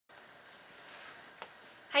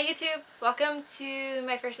Hi YouTube! Welcome to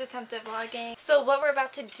my first attempt at vlogging. So what we're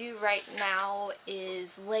about to do right now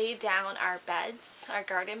is lay down our beds, our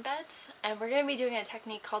garden beds, and we're going to be doing a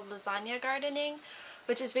technique called lasagna gardening,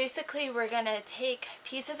 which is basically we're going to take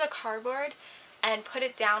pieces of cardboard and put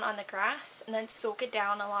it down on the grass and then soak it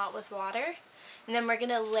down a lot with water, and then we're going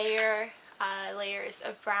to layer layers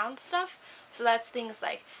of brown stuff. So that's things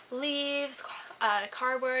like leaves,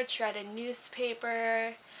 cardboard, shredded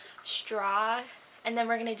newspaper, straw. And then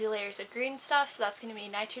we're going to do layers of green stuff, so that's going to be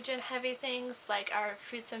nitrogen heavy things like our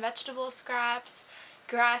fruits and vegetable scraps,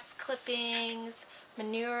 grass clippings,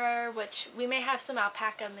 manure, which we may have some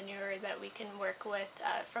alpaca manure that we can work with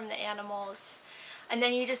from the animals. And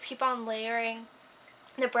then you just keep on layering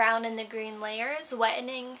the brown and the green layers,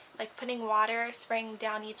 wettening, like putting water, spraying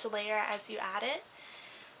down each layer as you add it.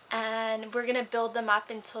 And we're going to build them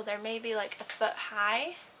up until they're maybe like a foot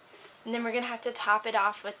high. And then we're going to have to top it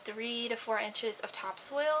off with 3 to 4 inches of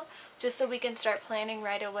topsoil just so we can start planting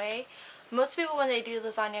right away. Most people, when they do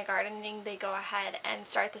lasagna gardening, they go ahead and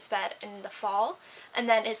start this bed in the fall, and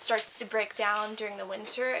then it starts to break down during the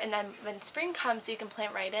winter, and then when spring comes you can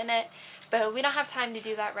plant right in it. But we don't have time to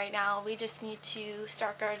do that right now. We just need to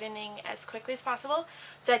start gardening as quickly as possible.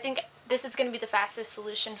 So I think this is going to be the fastest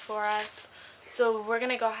solution for us. So we're going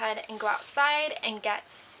to go ahead and go outside and get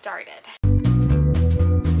started.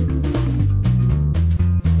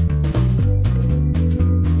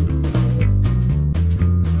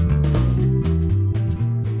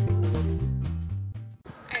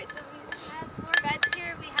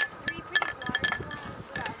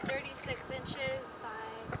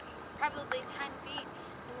 Probably 10 feet,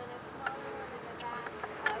 and then a smaller one in the back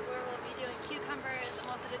where we'll be doing cucumbers, and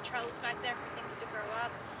we'll put a trellis back there for things to grow up.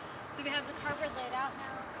 So we have the cardboard laid out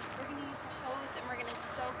now. We're going to use the hose and we're going to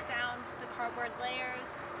soak down the cardboard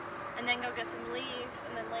layers and then go get some leaves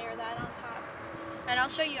and then layer that on top. And I'll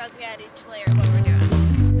show you as we add each layer what we're doing.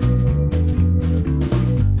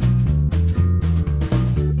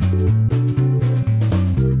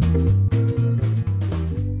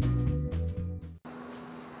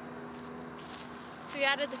 We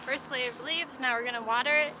added the first layer of leaves. Now we're going to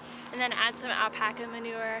water it and then add some alpaca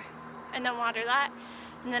manure and then water that,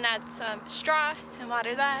 and then add some straw and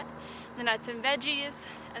water that, and then add some veggies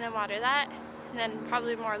and then water that, and then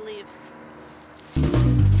probably more leaves.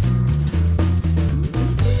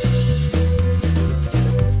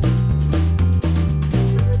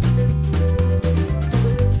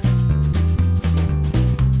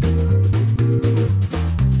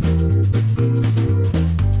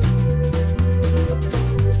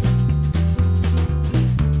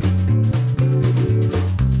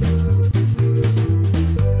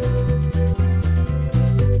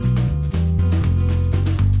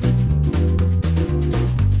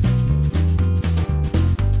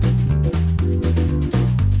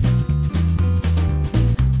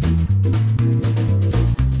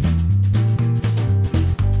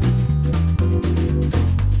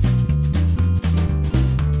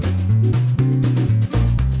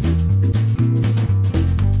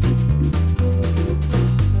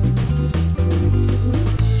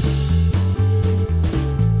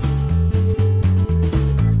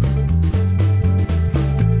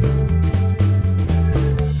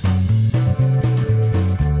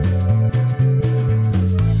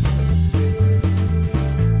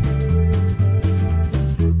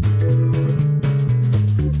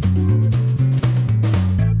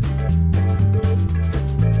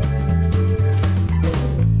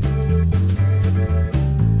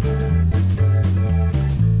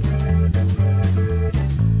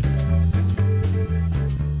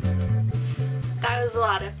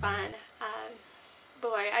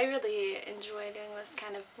 I really enjoy doing this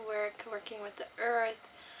kind of work, working with the earth.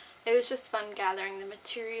 It was just fun gathering the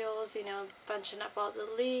materials, you know, bunching up all the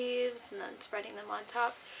leaves and then spreading them on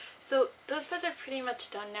top. So those beds are pretty much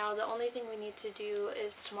done now. The only thing we need to do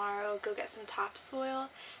is tomorrow go get some topsoil,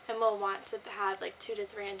 and we'll want to have like 2 to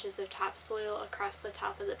 3 inches of topsoil across the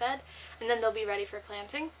top of the bed, and then they'll be ready for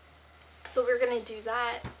planting. So we're going to do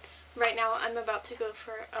that. Right now I'm about to go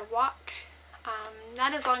for a walk.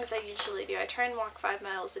 Not as long as I usually do. I try and walk 5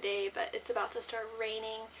 miles a day, but it's about to start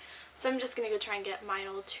raining, so I'm just going to go try and get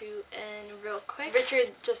mile or 2 in real quick.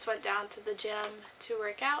 Richard just went down to the gym to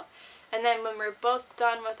work out, and then when we're both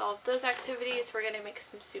done with all of those activities, we're going to make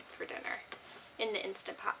some soup for dinner in the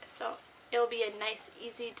Instant Pot. So it'll be a nice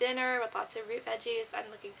easy dinner with lots of root veggies. I'm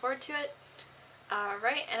looking forward to it.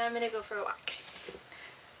 Alright, and I'm going to go for a walk.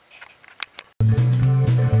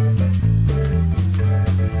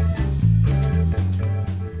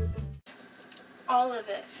 All of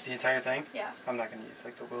it. The entire thing? Yeah. I'm not going to use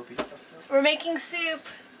like the wilty stuff though. We're making soup.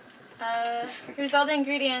 Here's all the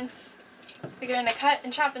ingredients. We're going to cut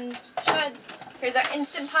and chop and shred. Here's our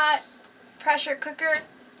Instant Pot, pressure cooker.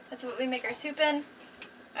 That's what we make our soup in.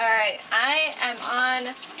 Alright, I am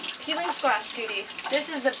on peeling squash duty. This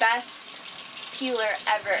is the best peeler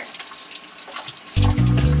ever.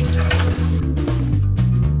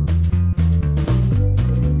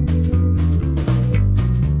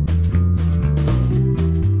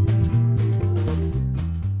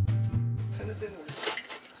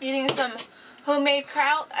 Eating some homemade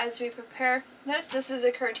kraut as we prepare this. This is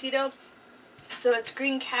a curtido, so it's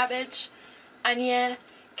green cabbage, onion,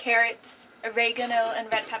 carrots, oregano,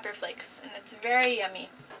 and red pepper flakes, and it's very yummy.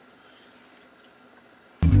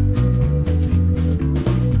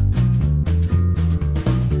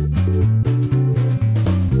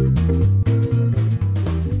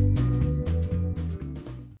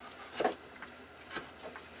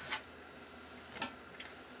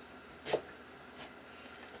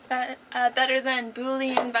 Better than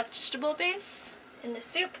bouillon vegetable base in the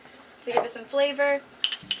soup to give it some flavor.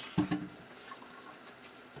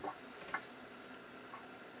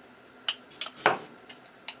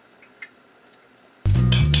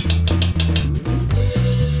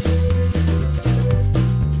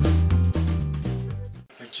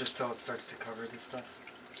 Like just till it starts to cover this stuff.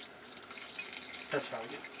 That's probably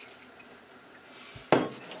good.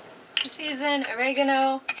 To season,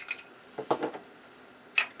 oregano,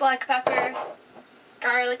 black pepper,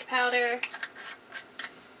 garlic powder.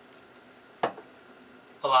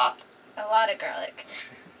 A lot. A lot of garlic.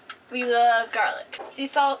 We love garlic. Sea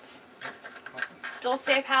salt, dulce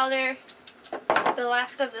powder, the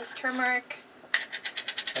last of this turmeric,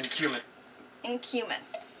 And cumin. and cumin.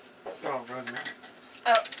 Oh, rosemary.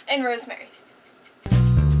 Oh, and rosemary. Yeah.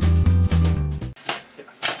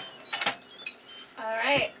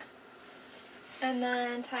 Alright. And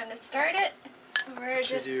then time to start it. So we're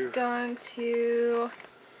just going to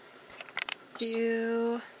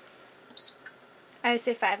do, I would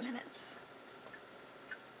say 5 minutes.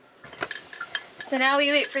 So now we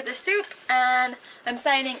wait for the soup, and I'm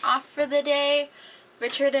signing off for the day.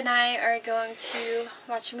 Richard and I are going to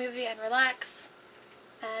watch a movie and relax.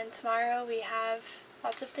 And tomorrow we have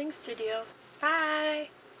lots of things to do. Bye!